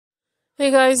Hey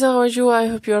guys, how are you? I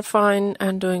hope you're fine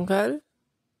and doing well.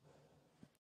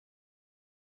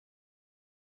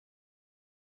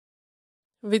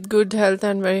 With good health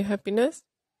and very happiness.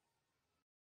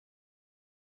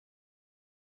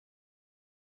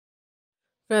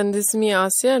 Friend, this is me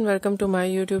Asya and welcome to my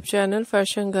YouTube channel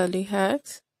Fashion Girly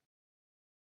Hacks.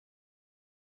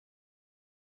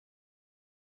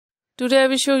 Today I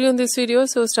will show you in this video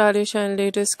so stylish and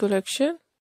latest collection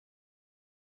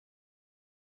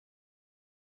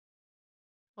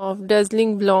of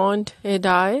dazzling blonde hair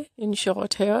dye in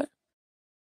short hair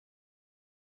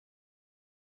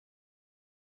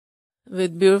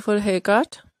with beautiful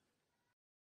haircut.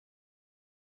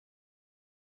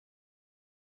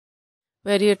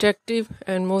 Very attractive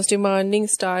and most demanding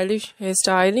stylish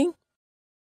hairstyling.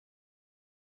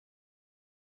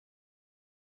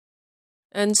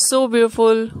 And so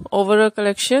beautiful overall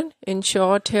collection in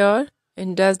short hair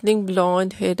in dazzling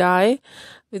blonde hair dye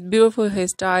with beautiful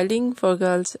hairstyling for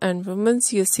girls and women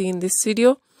you see in this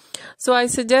video. So I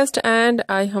suggest and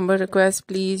I humble request,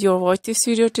 please you watch this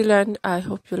video till end. I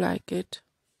hope you like it.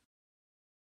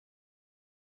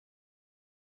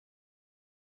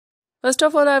 First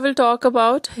of all, I will talk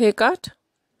about haircut.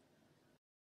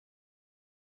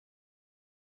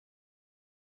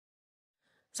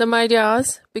 Some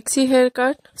ideas: Pixie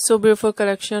haircut, so beautiful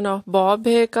collection of bob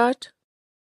haircut,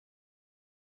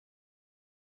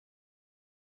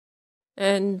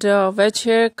 and wedge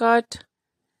haircut,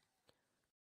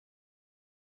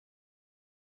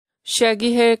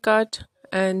 shaggy haircut,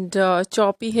 and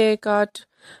choppy haircut,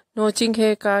 notching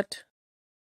haircut,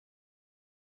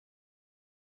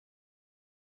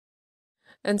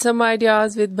 and some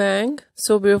ideas with bang,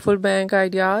 so beautiful bang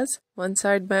ideas: one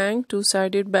side bang,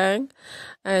 two-sided bang,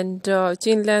 and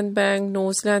chin length bang,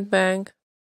 nose length bang,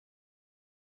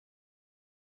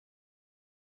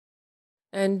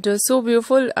 and so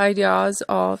beautiful ideas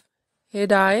of hair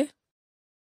dye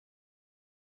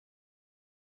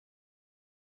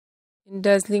in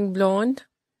dazzling blonde.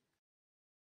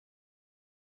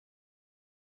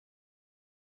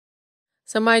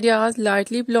 Some ideas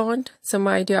lightly blonde, some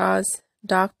ideas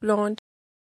dark blonde,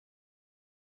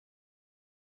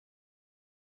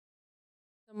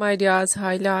 some ideas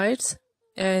highlights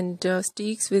and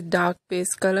sticks with dark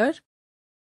base color.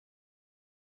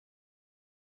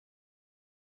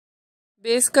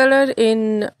 Base color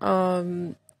in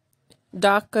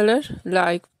dark color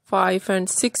like 5 and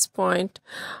 6 point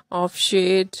of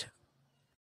shade.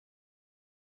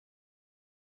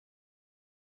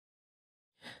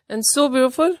 And so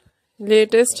beautiful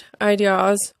latest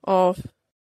ideas of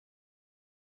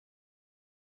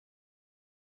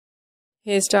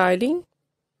hairstyling.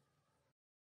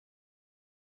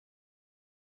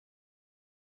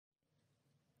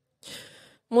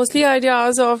 Mostly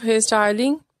ideas of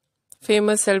hairstyling,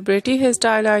 famous celebrity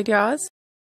hairstyle ideas,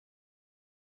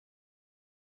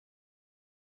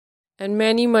 and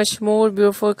many much more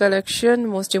beautiful collection,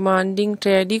 most demanding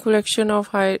trendy collection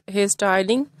of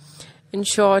hairstyling in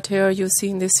short hair you see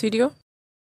in this video.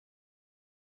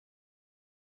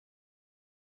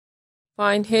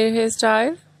 Fine hair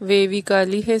hairstyle, wavy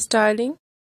curly hairstyling.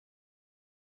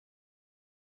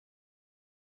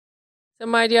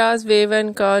 Some ideas wave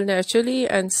and curl naturally,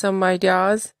 and some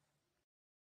ideas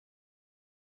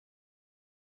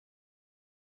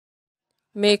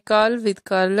make curl with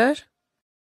curler.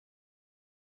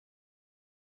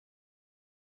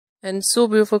 And so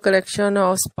beautiful collection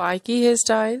of spiky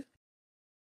hairstyle.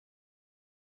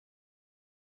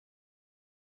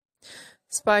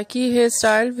 Spiky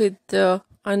hairstyle with the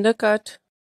undercut.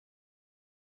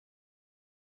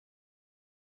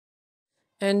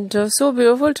 And so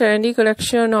beautiful trendy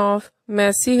collection of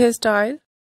messy hairstyle.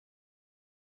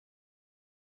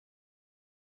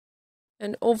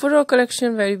 And overall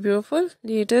collection very beautiful,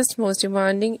 latest, most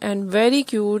demanding and very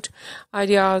cute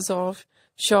ideas of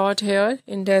short hair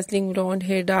in dazzling blonde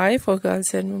hair dye for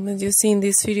girls and women you see in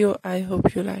this video. I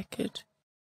hope you like it.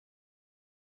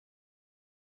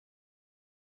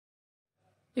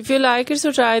 If you like it,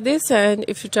 so try this, and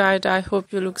if you try it, I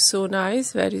hope you look so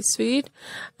nice, very sweet,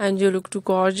 and you look too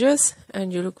gorgeous,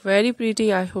 and you look very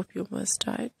pretty. I hope you must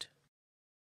try it.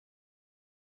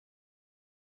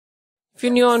 If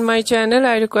you're new on my channel,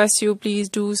 I request you please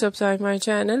do subscribe my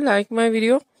channel, like my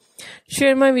video,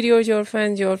 share my video with your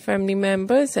friends, your family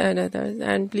members and others,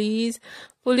 and please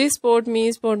fully support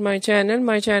me, support my channel.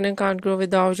 My channel can't grow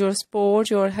without your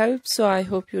support, your help, so I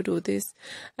hope you do this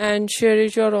and share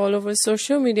it your all over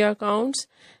social media accounts,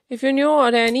 If you're new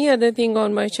or any other thing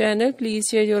on my channel, please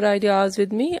share your ideas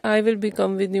with me. I will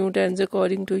become with new trends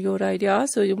according to your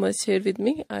ideas, so you must share with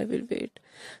me. I will wait.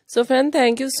 So friend,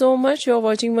 thank you so much for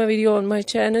watching my video on my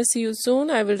channel. See you soon.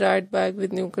 I will write back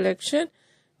with new collection,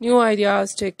 new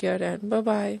ideas. Take care and bye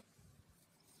bye.